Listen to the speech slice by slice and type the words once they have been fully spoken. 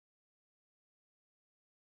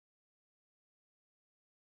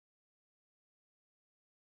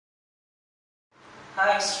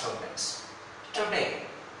Hi students, today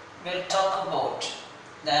we'll talk about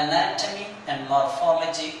the anatomy and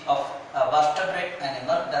morphology of a vertebrate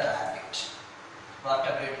animal, the rabbit.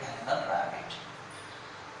 Vertebrate animal, rabbit.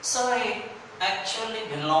 So it actually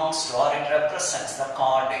belongs to, or it represents the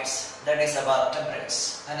chordates, that is the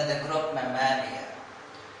vertebrates, and the group Mammalia.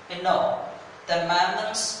 You know, the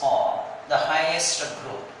mammals are the highest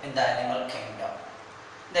group in the animal kingdom.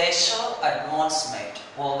 They show advancement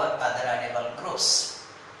over other animal groups.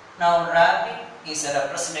 Now, rabbit is a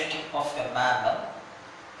representative of a mammal.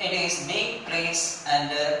 It is being placed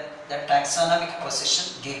under the taxonomic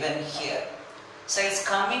position given here. So, it's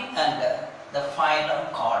coming under the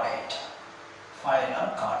phylum chordate.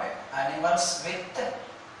 Phylum chordate. Animals with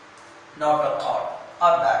notochord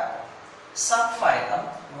or backbone. Subphylum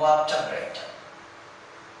vertebrate.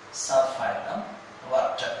 Subphylum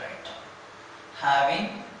vertebrate.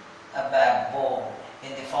 Having a backbone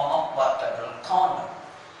in the form of vertebral column.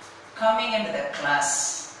 Coming into the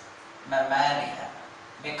class Mammalia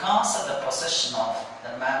because of the possession of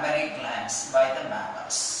the mammary glands by the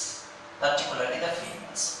mammals, particularly the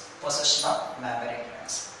females. Possession of mammary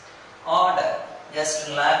glands. Order just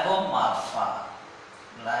Lagomorpha.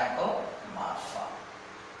 Lagomorpha.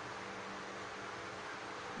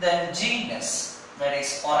 Then genus, that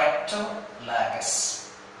is Orectolagus.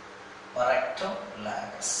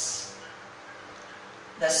 Orectolagus.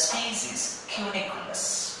 The species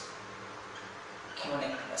Cuniculus.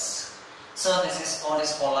 Cuniculus. So this is what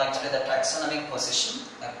is called actually the taxonomic position,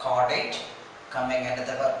 the chordate coming under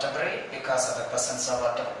the vertebrae because of the presence of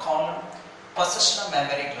vertebral column. Possession of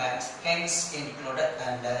mammary glands, hence included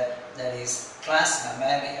under that is class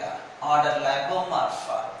Mammalia, order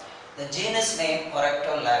Lagomorpha. The genus name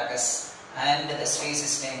Orectolagus and the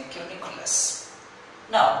species name Cuniculus.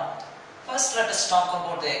 Now, first let us talk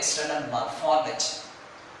about the external morphology.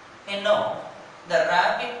 You know, the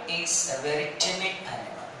rabbit is a very timid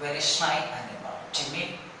animal, very shy animal, timid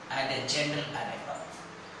and a gentle animal.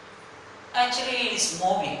 Actually, it is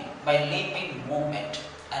moving by leaping movement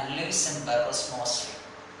and lives in burrows mostly.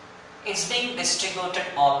 It is being distributed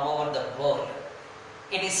all over the world.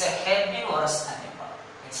 It is a herbivorous animal.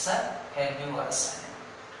 It's a herbivorous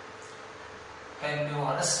animal.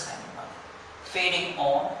 Herbivorous animal. Feeding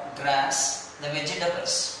on grass, the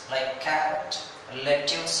vegetables like carrot,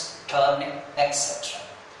 lettuce, turnip, etc.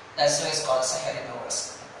 That's why it's called as a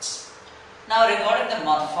herbivorous animals. Now regarding the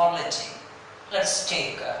morphology, let's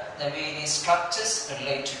take the various structures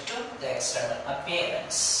related to the external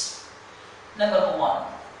appearance. Number 1,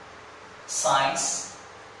 size,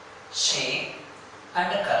 shape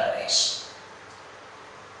and coloration.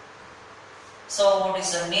 So what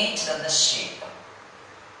is the nature of the shape?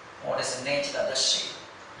 What is the nature of the shape?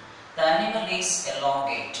 The animal is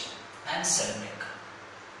elongated and cylindrical.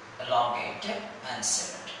 Elongated and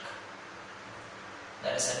cylindrical.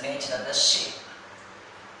 That is the nature of the shape.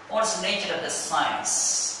 What is the nature of the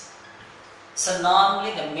size? So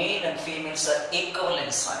normally the male and females are equal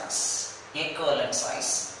in size. Equal in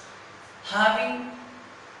size. Having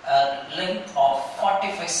a length of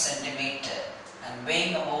 45 centimeter and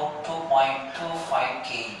weighing about 2.25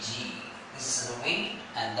 kg. This is the weight,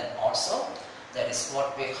 and then also that is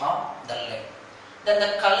what we have the length. Then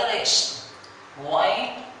the coloration,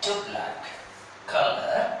 white to black.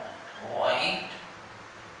 Color, white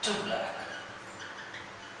to black.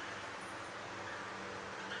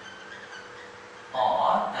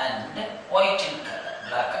 Or and white in color,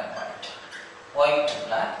 black and white. White to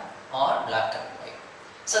black or black and white.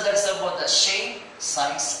 So that's about the shape,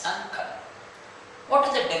 size and color. What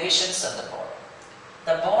are the divisions of the body?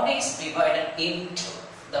 The body is divided into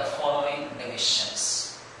the following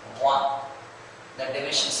divisions. 1. The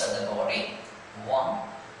divisions of the body. 1.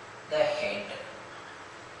 The head.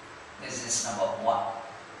 This is number 1.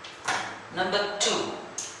 Number 2.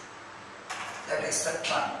 That is the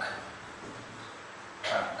trunk.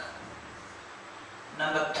 Trunk.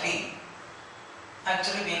 Number 3.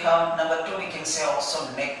 Actually we have number 2, we can say also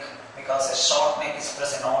neck, because a short neck is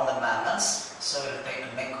present in all the mammals. So we will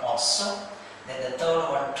take neck also. Then the third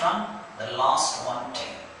one trunk, the last one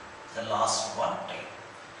tail. The last one tail.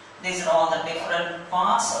 These are all the different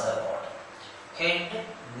parts of the body. Head,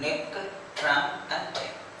 neck, trunk and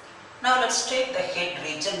tail. Now let's take the head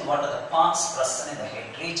region. What are the parts present in the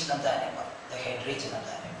head region of the animal? The head region of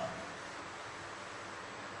the animal.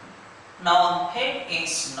 Now head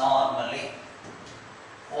is normally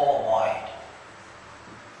ovoid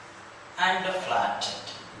and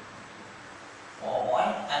flattened.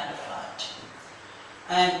 Ovoid and flat.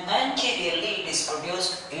 And anteriorly it is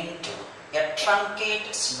produced into a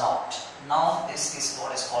truncate snout. Now this is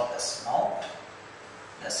what is called the snout.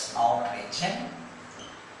 The snout region.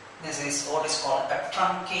 This is what is called a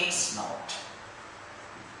truncate snout.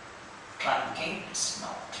 Truncate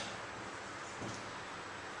snout.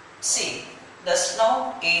 See, the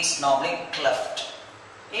snout is normally cleft.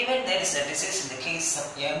 Even there is a disease in the case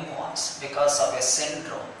of young ones because of a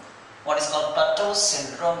syndrome. What is called plateau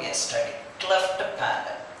syndrome we studied. Cleft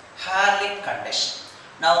palate, hair lip condition.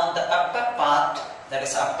 Now the upper part, that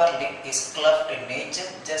is upper lip, is cleft in nature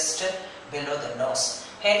just below the nose.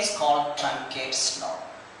 Hence called truncate snout.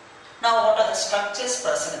 Now what are the structures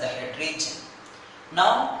present in the head region?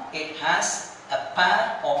 Now it has a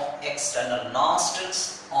pair of external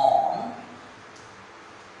nostrils on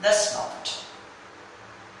the snout.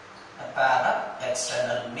 A pair of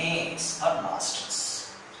external nails or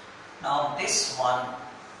nostrils. Now this one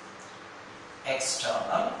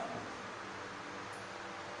external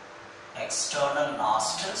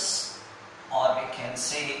nostrils, or we can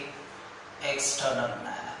say external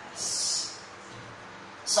nails.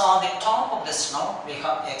 So on the top of the snout we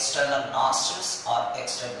have external nostrils or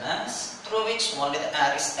external nails through which only the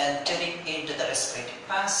air is entering into the respiratory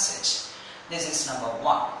passage. This is number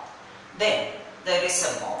one. Then there is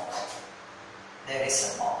a mouth. There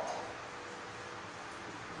is a mouth.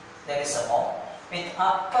 There is a mouth with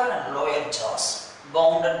upper and lower jaws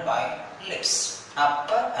bounded by lips.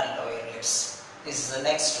 Upper and lower lips. This is the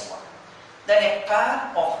next one. Then a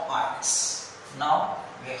pair of eyes. Now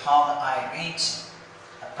we have the eye region.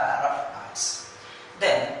 A pair of eyes.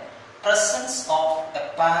 Then presence of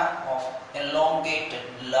a pair of elongated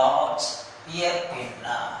large ear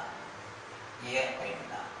pinna. Ear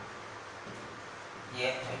pinna.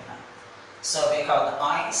 Ear pinna. So we have the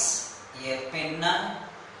eyes, ear pinna.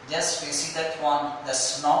 Just we see that one, the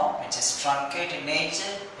snout which is truncate in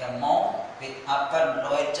nature, a mouth with upper and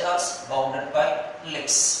lower jaws bounded by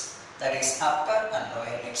lips. That is upper and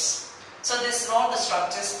lower lips. So these are all the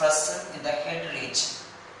structures present in the head region.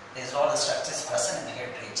 These are all the structures present in the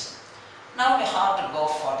head region. Now we have to go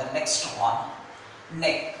for the next one,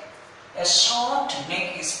 neck. A short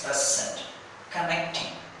neck is present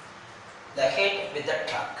connecting the head with the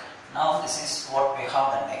trunk. Now this is what we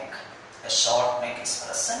have the neck. A short neck is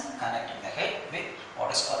present connecting the head with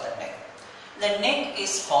what is called the neck. The neck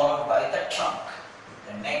is followed by the trunk.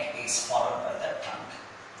 The neck is followed by the trunk.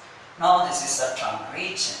 Now this is the trunk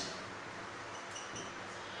region.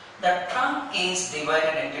 The trunk is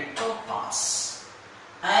divided into two parts.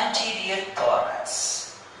 Anterior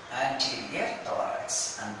thorax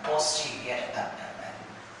and posterior abdomen.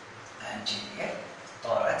 Anterior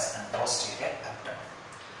thorax and posterior abdomen.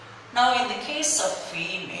 Now in the case of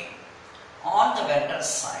female, on the ventral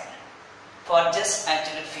side, for just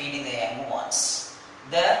actually feeding the young ones,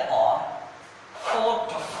 there are 4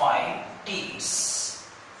 to 5 teats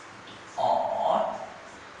or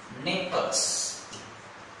nipples.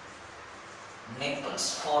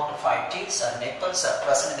 Nipples, 4 to 5 teats or nipples are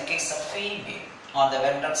present in the case of female on the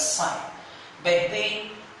ventral side between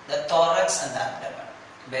the thorax and the abdomen.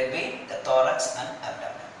 Between the thorax and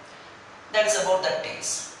abdomen. That is about the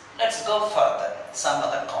teats. Let's go further, some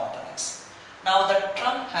other components. Now the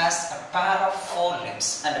trunk has a pair of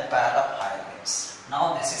forelimbs and a pair of hind limbs.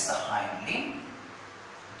 Now this is the hind limb.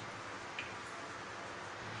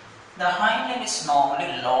 The hind limb is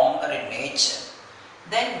normally longer in nature.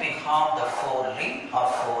 Then we have the forelimb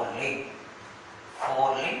or foreleg.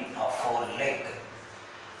 Forelimb or foreleg.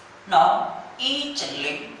 Now each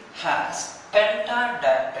limb has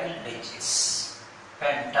pentadactyl digits.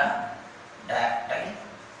 Pentadactyl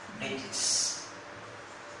digits.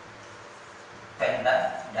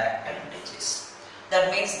 Pentadactyl digits. That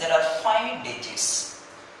means there are 5 digits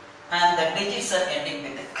and the digits are ending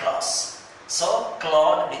with the claws. So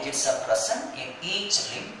clawed digits are present in each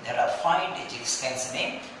limb. There are 5 digits, hence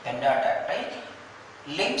name pentadactyl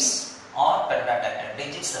limbs or pentadactyl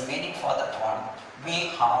digits. The meaning for that one, we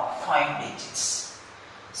have 5 digits.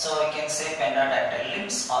 So we can say pentadactyl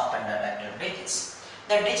limbs or pentadactyl digits.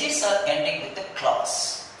 The digits are ending with the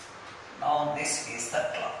claws. Now this is the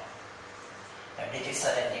claw. The digits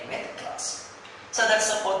are ending with claws. So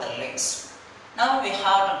that's about the limbs. Now we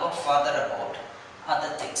have to go further about other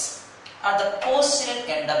things. At the posterior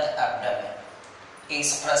end of the abdomen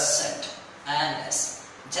is present anus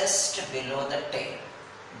just below the tail.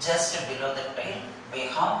 Just below the tail we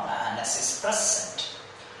have anus is present.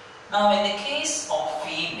 Now in the case of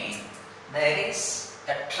female there is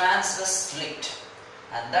a transverse slit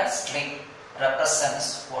and that slit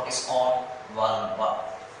represents what is called vulva.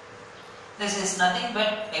 This is nothing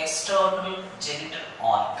but external genital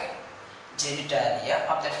organ, genitalia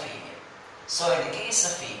of the female. So in the case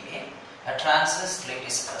of female, a transverse slit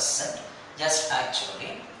is present just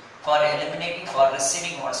actually for eliminating, for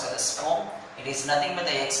receiving what's called the sperm It is nothing but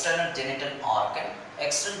the external genital organ,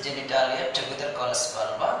 external genitalia together called as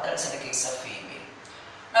vulva. That is in the case of female.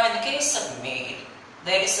 Now in the case of male,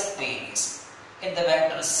 there is a penis in the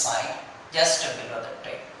ventral side just below the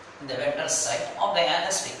tail. In the ventral side of the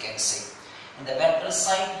anus we can see. In the ventral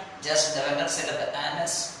side, just in the ventral side of the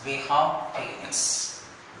anus, we have penis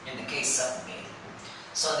in the case of male.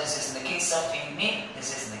 So this is in the case of female,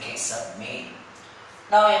 this is in the case of male.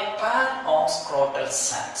 Now a pair of scrotal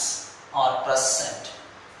sacs are present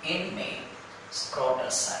in male.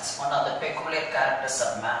 Scrotal sacs, one of the peculiar characters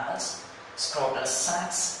of mammals, scrotal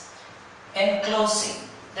sacs enclosing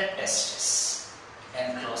the testis.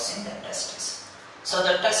 Enclosing the testis. So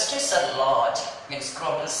the testes are large in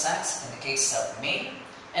scrotal sacs in the case of male,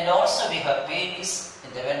 and also we have penis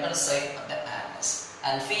in the ventral side of the anus,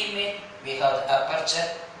 and female we have the aperture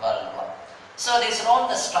vulva. So these are all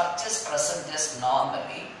the structures present just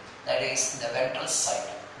normally, that is in the ventral side,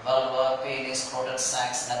 vulva, penis, scrotal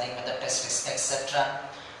sacs, nothing but the testis, etc.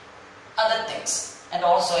 Other things, and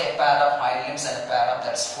also a pair of hind limbs and a pair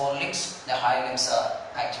of forelimbs. The hind limbs are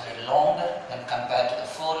actually longer than compared to the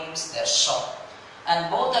forelimbs, they are short,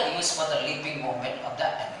 and both are used for the leaping movement of the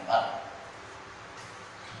animal.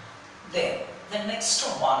 Then the next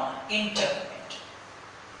one, integument.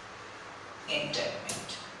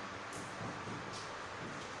 Integument.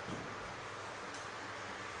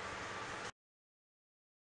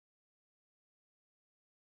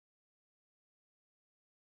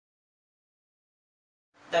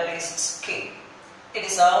 That is skin. It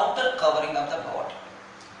is the outer covering of the body.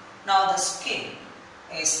 Now the skin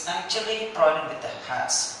is actually provided with the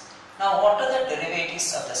hairs. Now what are the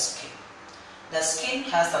derivatives of the skin? The skin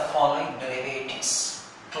has the following derivatives: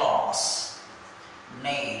 claws,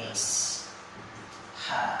 nails,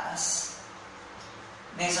 hairs.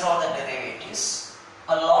 These are all the derivatives.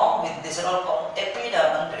 Along with, these are all called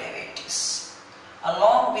epidermal derivatives.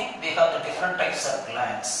 Along with, we have the different types of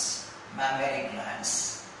glands, mammary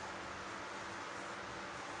glands,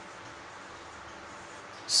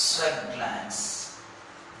 sweat glands,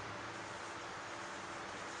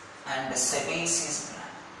 and the sebaceous gland.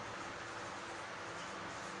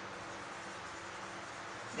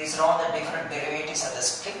 These are all the different derivatives of the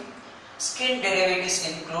skin. Skin derivatives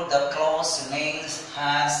include the claws, nails,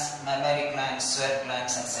 hairs, mammary glands, sweat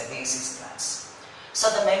glands, and sebaceous glands. So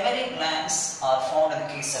the mammary glands are found in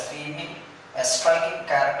the case of female, a striking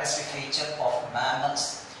characteristic feature of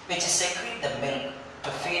mammals, which secrete the milk to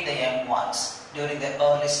feed the young ones during the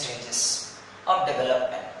early stages of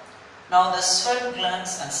development. Now the sweat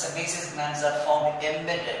glands and sebaceous glands are found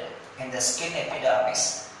embedded in the skin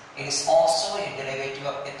epidermis. It is also a derivative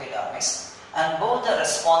of epidermis, and both are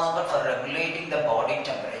responsible for regulating the body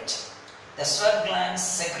temperature. The sweat glands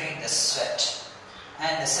secrete the sweat,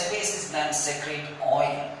 and the sebaceous glands secrete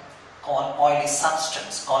oil, called oily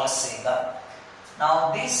substance called sebum.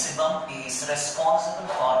 Now this sebum is responsible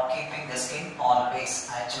for keeping the skin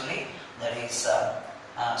always actually, that is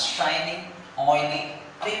shining, oily,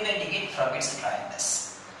 preventing it from its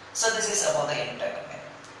dryness. So this is about the integument.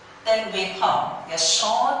 Then we have a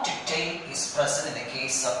short tail is present in the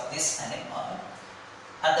case of this animal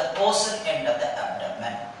at the posterior end of the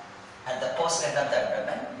abdomen. At the posterior end of the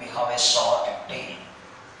abdomen, we have a short tail.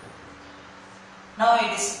 Now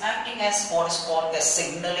it is acting as what is called a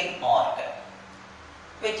signaling organ,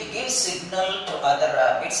 which gives signal to other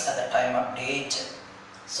rabbits at the time of danger.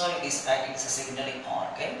 So it is acting as a signaling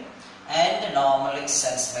organ, and normally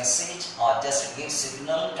sends message or just gives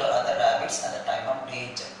signal to other rabbits at the time of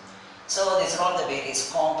danger. So these are all the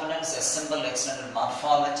various components, a simple external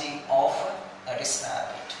morphology of this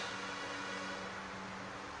rabbit.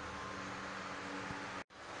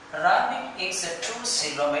 Rabbit is a true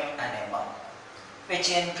coelomate animal,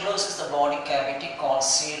 which encloses the body cavity called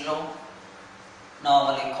coelom,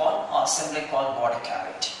 normally called or simply called body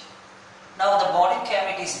cavity. Now the body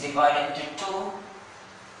cavity is divided into two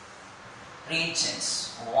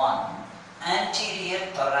regions. One, anterior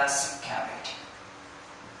thoracic cavity.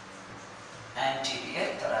 Anterior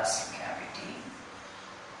thoracic cavity,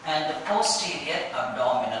 and the posterior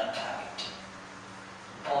abdominal cavity.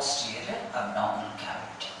 Posterior abdominal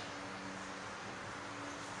cavity.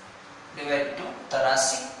 Divided to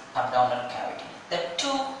thoracic abdominal cavity. The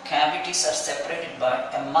two cavities are separated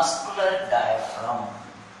by a muscular diaphragm.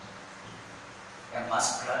 A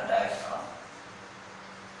muscular diaphragm.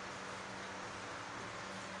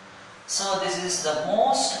 So this is the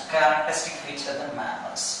most characteristic feature of the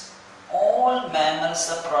mammals. All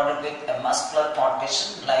mammals are provided with a muscular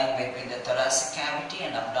partition lying between the thoracic cavity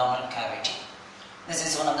and abdominal cavity. This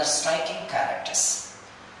is one of the striking characters.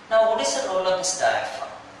 Now what is the role of this diaphragm?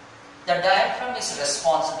 The The diaphragm is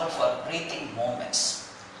responsible for breathing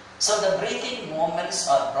movements. So the breathing movements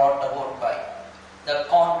are brought about by the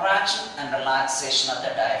contraction and relaxation of the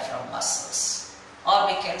diaphragm muscles. Or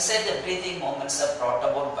we can say the breathing movements are brought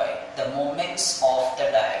about by the movements of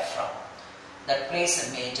the diaphragm. That plays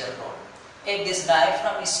a major role. If this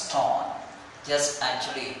diaphragm is torn, just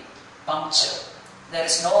actually punctured, there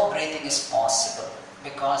is no breathing is possible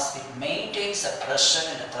because it maintains a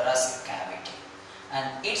pressure in the thoracic cavity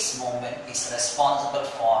and its movement is responsible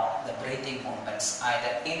for the breathing movements,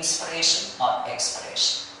 either inspiration or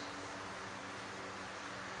expiration.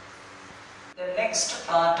 The next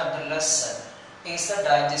part of the lesson is the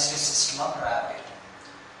digestive system of rabbit.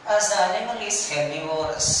 As the animal is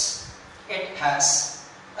herbivorous, it has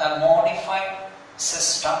a modified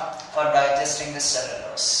system for digesting the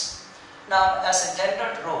cellulose. Now, as a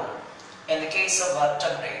general rule, in the case of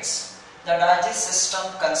vertebrates, the digestive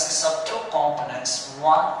system consists of two components,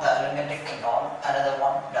 one the alimentive canal, another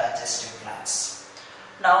one digestive glands.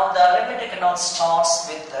 Now, the alimentive canal starts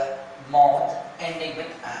with the mouth ending with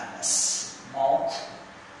anus. Mouth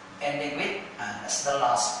ending with anus, the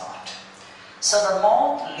last part. So, the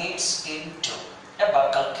mouth leads into a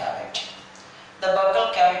buccal cavity. The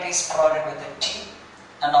buccal cavity is provided with the teeth,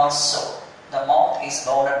 and also the mouth is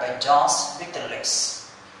bounded by jaws with the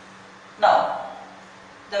lips. Now,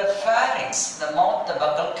 the pharynx, the mouth, the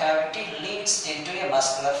buccal cavity leads into a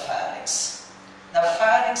muscular pharynx. The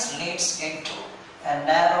pharynx leads into a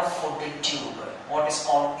narrow fooded tube, what is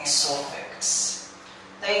called esophagus.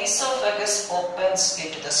 The esophagus opens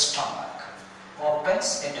into the stomach,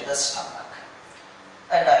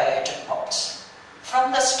 a dilated pouch.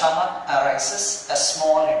 From the stomach arises a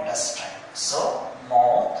small intestine. So,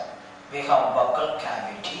 mouth, we have buccal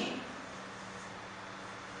cavity,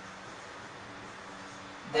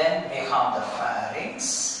 then we have the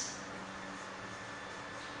pharynx,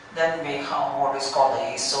 then we have what is called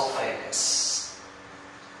the esophagus.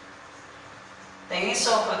 The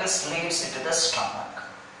esophagus leads into the stomach.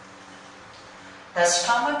 The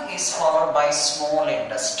stomach is followed by small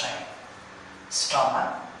intestine.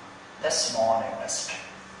 Stomach, the small intestine.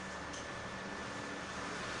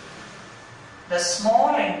 The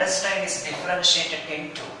small intestine is differentiated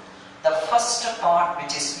into the first part,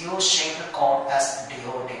 which is U-shaped, called as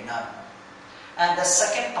duodenum, and the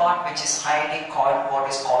second part, which is highly coiled, what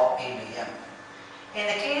is called ileum. In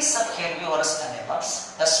the case of herbivorous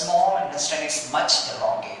animals, the small intestine is much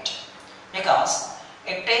elongated because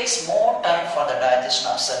it takes more time for the digestion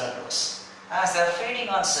of cellulose. As they are feeding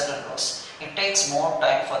on cellulose, it takes more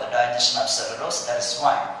time for the digestion of cellulose. That is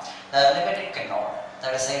why the alimentive canal,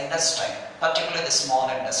 that is the intestine, particularly the small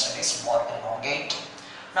intestine, is more elongated.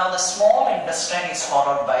 Now the small intestine is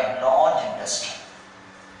followed by large intestine.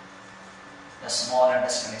 The small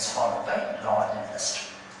intestine is followed by large intestine.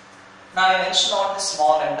 Now I mentioned what the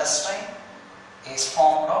small intestine is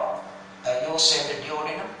formed of a U-shaped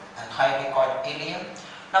duodenum and highly coiled ileum.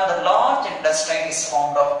 Now the large intestine is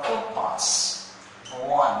formed of two parts.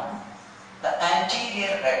 One, the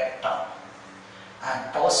anterior rectum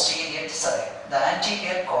and the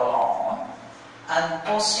anterior colon and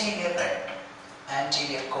posterior rectum.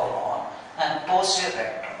 Anterior colon and posterior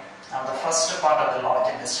rectum. Now the first part of the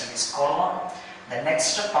large intestine is colon. The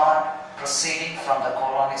next part proceeding from the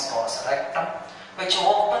colon is called rectum, which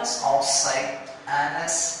opens outside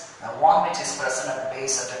anus, the one which is present at the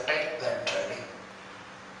base of the tail ventrally.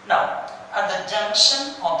 Now, at the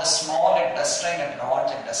junction of the small intestine and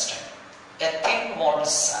large intestine, a thin walled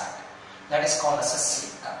sac, that is called as a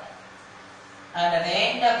cecum. And at the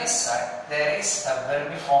end of this sac, there is a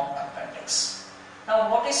vermiform appendix.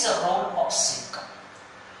 Now, what is the role of cecum?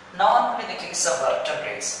 Normally, in the case of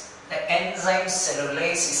vertebrates, the enzyme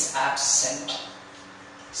cellulase is absent.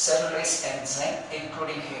 Cellulase enzyme,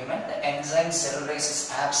 including human, the enzyme cellulase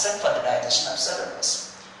is absent for the digestion of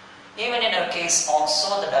cellulose. Even in our case,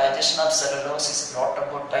 also the digestion of cellulose is brought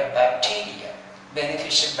about by bacteria,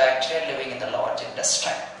 beneficial bacteria living in the large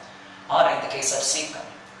intestine, or in the case of cecum.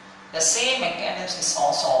 The same mechanism is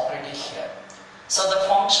also operating here. So the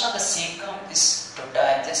function of the cecum is to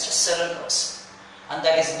digest cellulose, and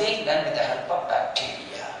that is being done with the help of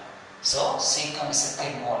bacteria. So cecum is a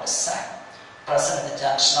thin walled sac present at the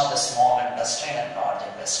junction of the small intestine and large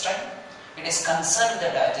intestine. It is concerned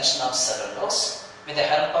with the digestion of cellulose with the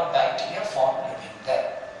help of bacteria for living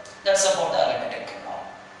there. That's about the alimentive canal.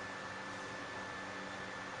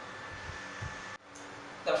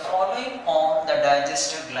 The following are the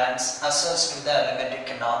digestive glands associated with the alimentive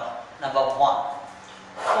canal. Number 1.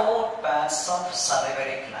 4 pairs of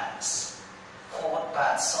salivary glands. 4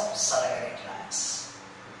 pairs of salivary glands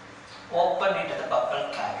open into the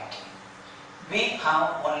buccal cavity. we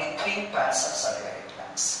have only 3 pairs of salivary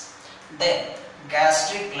glands. Then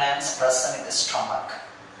gastric glands present in the stomach.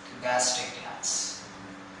 Gastric glands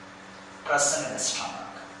present in the stomach.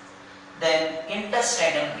 Then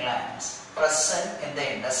intestinal glands present in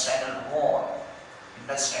the intestinal wall.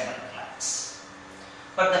 Intestinal glands.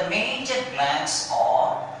 But the major glands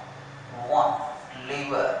are one,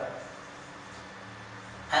 liver,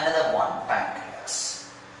 another one, pancreas.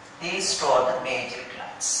 These two are the major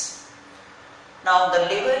glands. Now the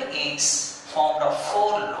liver is formed of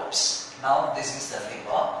 4 lobes. Now this is the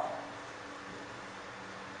liver.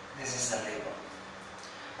 This is the liver.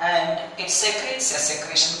 And it secretes a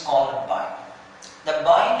secretion called bile. The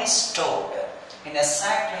bile is stored in a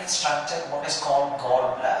sac-like structure what is called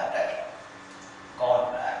gallbladder.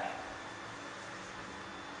 Gallbladder.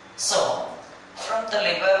 So from the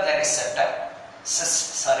liver there is a duct,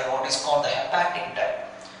 what is called the hepatic duct,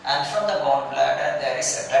 and from the gallbladder there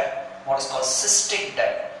is a duct what is called cystic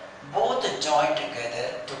duct. Both join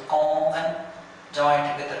together to form a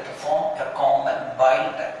common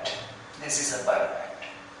bile duct. This is a bile duct,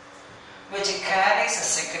 which carries a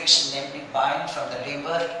secretion, namely bile, from the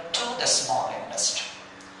liver to the small intestine.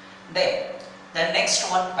 Then the next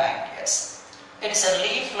one, pancreas. It is a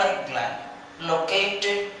leaf-like gland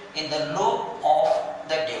located in the loop of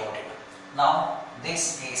the duodenum. Now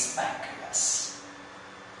this is pancreas.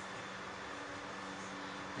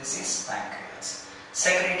 This is pancreas,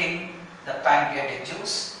 secreting the pancreatic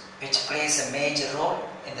juice, which plays a major role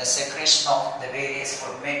in the secretion of the various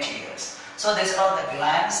food materials. So these are the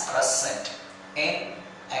glands present in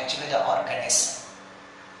actually the organism.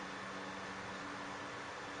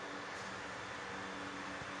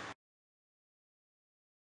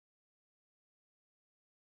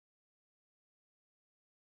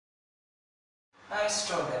 Hi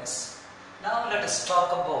students, now let us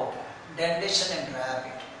talk about dentition in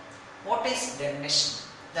rabbit. What is dentition?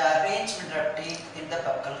 The arrangement of teeth in the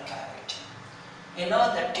buccal cavity. You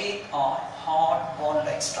know the teeth are hard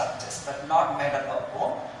bone-like structures, but not made up of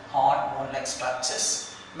bone, hard bone-like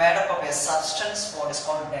structures made up of a substance what is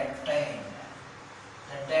called dentine.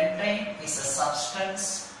 The dentine is a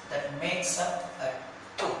substance that makes up a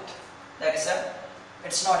tooth. That is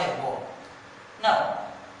it's not a bone. Now,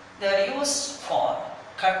 they are used for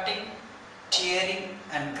cutting, tearing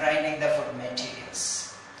and grinding the food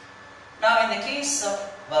materials. Now in the case of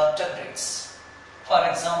vertebrates, for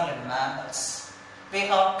example in mammals, we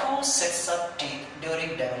have 2 sets of teeth during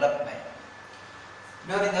development.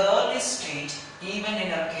 During the early stage, even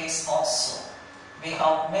in our case also, we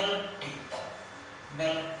have milk teeth.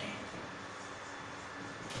 Milk teeth.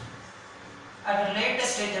 At a later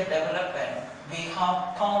stage of development, we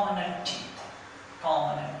have permanent teeth.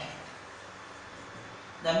 Permanent teeth.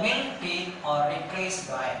 The milk teeth are replaced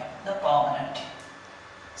by the permanent teeth.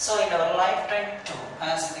 So in our lifetime too,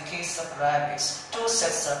 as in the case of rabbits, 2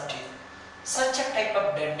 sets of teeth. Such a type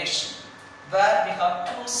of dentition, where we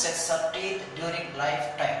have 2 sets of teeth during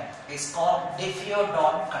lifetime, is called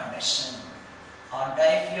diffeodont condition or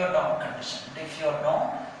diffeodont condition.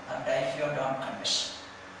 Diffeodont or diffeodont condition.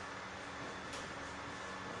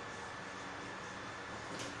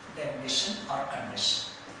 Dentition or condition.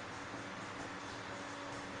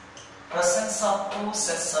 Presence of 2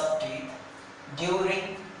 sets of teeth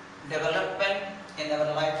during development in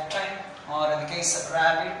our lifetime, or in the case of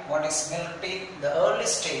rabbit, what is milk teeth, the early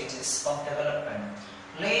stages of development.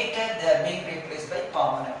 Later they are being replaced by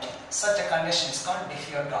permanent teeth. Such a condition is called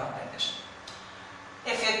diffeodont condition.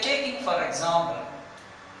 If you are taking for example,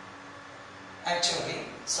 actually,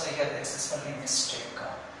 so here there is a spelling mistake.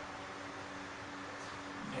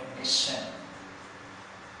 Dentition.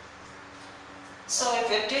 So if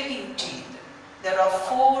you are taking teeth, there are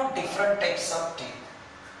 4 different types of teeth.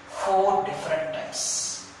 4 different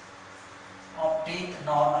types of teeth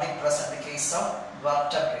normally present in the case of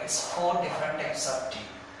vertebrates. 4 different types of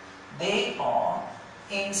teeth. They are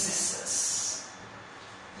incisors,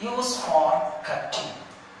 used for cutting.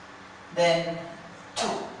 Then 2,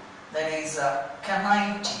 that is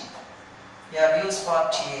canine teeth. They are used for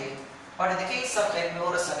tearing. But in the case of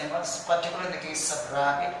herbivorous animals, particularly in the case of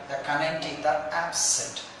rabbit, the canine teeth are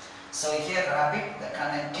absent. So here rabbit, the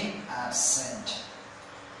canine teeth absent.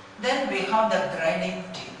 Then we have the grinding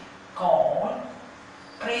teeth called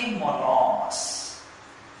premolars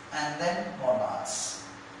and then molars.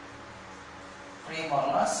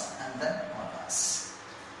 Premolars and then molars.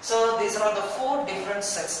 So these are the 4 different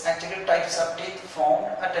sets, actually types of teeth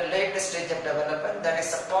formed at a later stage of development. That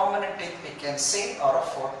is a permanent teeth we can say are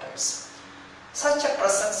of 4 types. Such a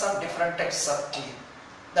presence of different types of teeth,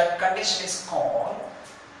 that condition is called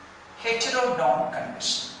heterodont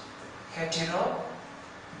condition. Heterodont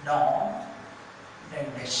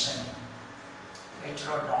dentition,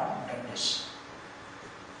 heterodont dentition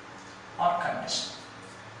or condition.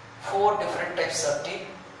 4 different types of teeth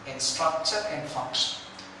in structure and function.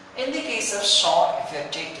 In the case of short, if you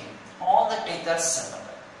are taking, all the teeth are similar.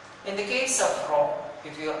 In the case of frog,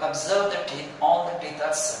 if you observe the teeth, all the teeth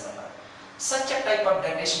are similar. Such a type of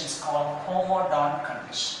dentition is called homodont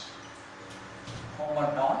condition.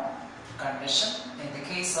 Homodont condition in the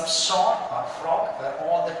case of short or frog, where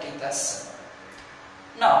all the teeth are similar.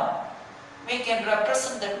 Now, we can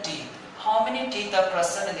represent the teeth. How many teeth are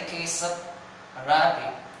present in the case of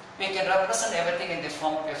rabbit? We can represent everything in the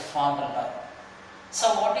form of a formula. So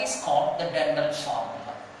what is called the dental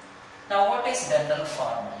formula? Now what is dental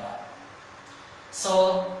formula?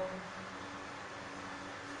 So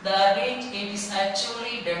it is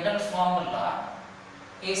actually dental formula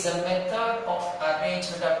is a method of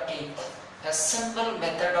arrangement of teeth, a simple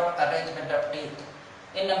method of arrangement of teeth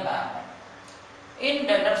in a mammal. In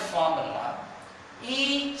dental formula,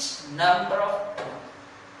 each number of tooth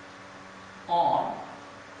on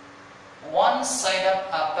one side of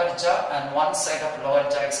upper jaw and one side of lower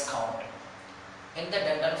jaw is counted. In the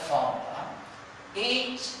dental formula,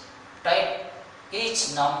 each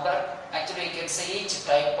number, actually you can say each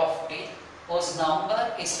type of teeth whose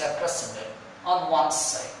number is represented on one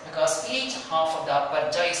side, because each half of the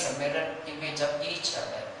upper jaw is a mirror image of each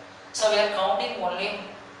other. So we are counting only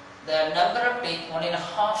the number of teeth only in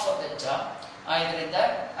half of the jaw, either in the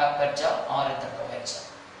upper jaw or in the lower jaw.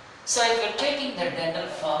 So if you are taking the dental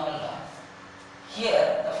formula,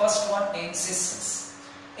 here the first one, incisions.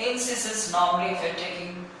 Incisions normally if you are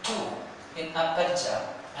taking 2 in upper jaw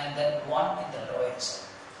and then 1 in the lower jaw.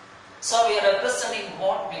 So we are representing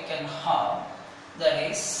what we can have, that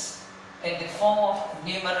is in the form of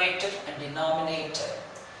numerator and denominator.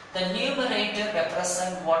 The numerator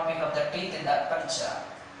represents what we have, the teeth in the upper jaw.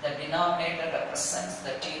 The denominator represents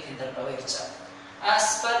the teeth in the lower jaw.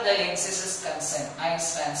 As per the incisions consent, I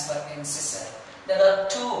stands for incisor. There are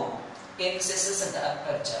 2 incisions in the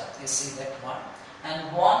upper jaw, you see that one,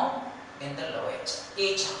 and 1 in the lower jaw,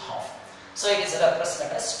 each half. So it is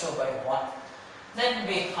represented as 2 by 1. Then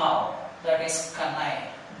we have, that is canine.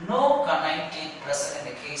 No canine teeth present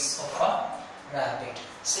in the case of a rabbit.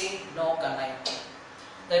 See, no canine teeth.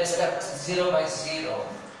 That is represented 0 by 0.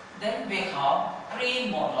 Then we have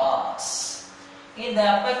premolars. In the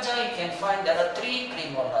upper jaw you can find there are 3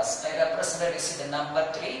 premolars. I represented, you see the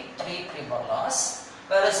number 3 premolars.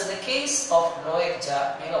 Whereas in the case of lower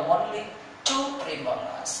jaw, we have only 2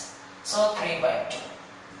 premolars. So 3 by 2.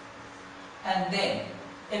 And then,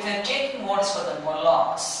 if we are taking what is for the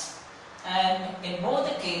molars, and in both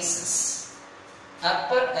the cases,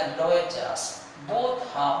 upper and lower jaws, both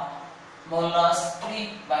have molars 3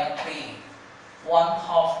 by 3,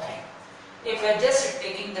 1/2 3. If we are just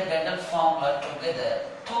taking the dental formula together,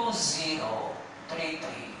 2 0 3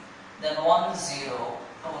 3, then 1 0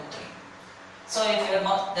 2 3. So if you are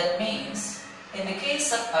not, that means in the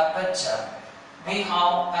case of upper jaw, we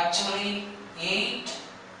have actually 8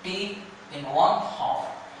 teeth in 1/2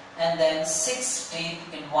 and then 6 teeth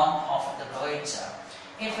in 1/2 of the lower jaw.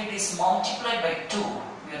 If it is multiplied by 2,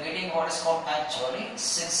 we are getting what is called actually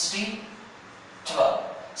 16, 12.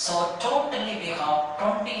 So totally we have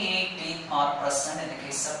 28 teeth are present in the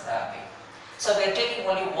case of rabbit. So we are taking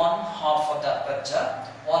only 1/2 of the upper jaw,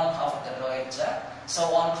 1/2 of the lower jaw. So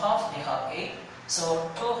 1/2 we have 8.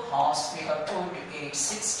 So 2 halves we have 2 into 8,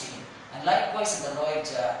 16. And likewise in the lower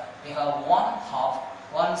jaw we have 1/2,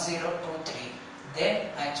 1 0 2 3.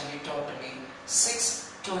 Then actually totally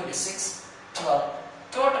 6, 2 into 6, 12.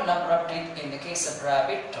 Total number of teeth in the case of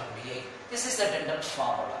rabbit 28. This is the dental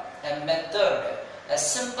formula, a method, a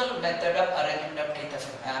simple method of arrangement of teeth of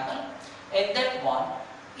a mammal. In that one,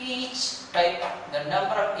 each type, the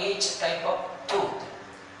number of each type of tooth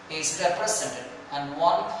is represented and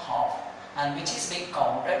 1/2, and which is being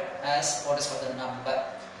counted as what is for the number.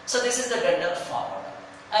 So this is the dental formula.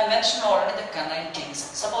 I mentioned already the canine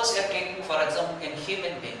teeth. Suppose you are taking, for example, in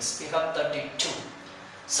human beings, we have 32.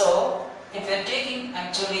 So if you are taking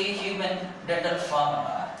actually human dental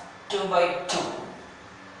formula, 2 by 2,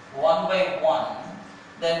 1 by 1,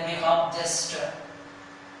 then we have just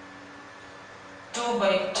 2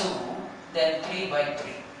 by 2, then 3 by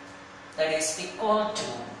 3. That is equal to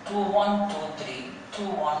 2 1 2 3, 2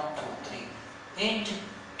 1 2 3 into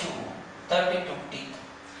 2, 32 teeth.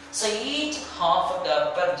 So each half of the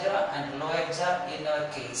upper jaw and lower jaw, in our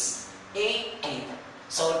case, 8 teeth.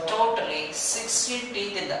 So totally 16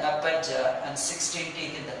 teeth in the upper jaw and 16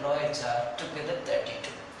 teeth in the lower jaw, together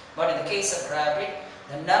 32. But in the case of rabbit,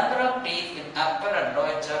 the number of teeth in upper and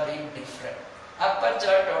lower jaw being different. Upper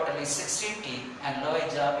jaw total is 16 teeth and lower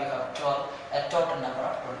jaw we have 12, a total number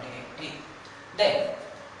of 28 teeth. Then,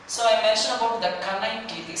 so I mentioned about the canine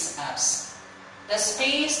teeth is abs. The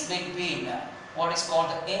space between what is called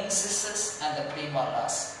the incisors and the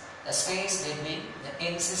premolars. The space between the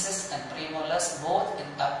incisors and premolars both in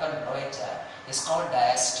upper and lower jaw is called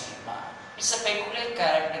diastema. It's a peculiar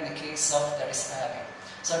character in the case of that is rabbit.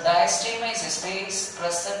 So diastema is a space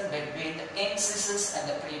present between the incisors and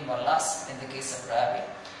the premolars in the case of rabbit.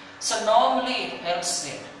 So normally it helps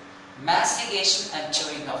in mastication and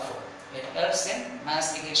chewing of food. It helps in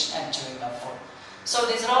mastication and chewing of food. So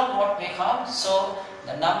these are all what we have. So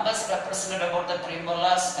the numbers represented about the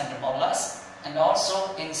premolars and molars, and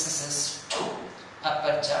also incisors 2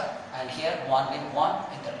 upper jaw, and here only 1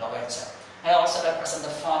 in the lower jaw. I also represent the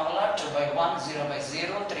formula 2 by 1, 0 by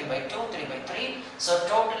 0, 3 by 2, 3 by 3. So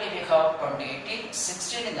totally we have 28 teeth,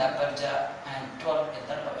 16 in the upper jaw and 12 in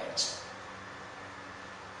the lower jaw.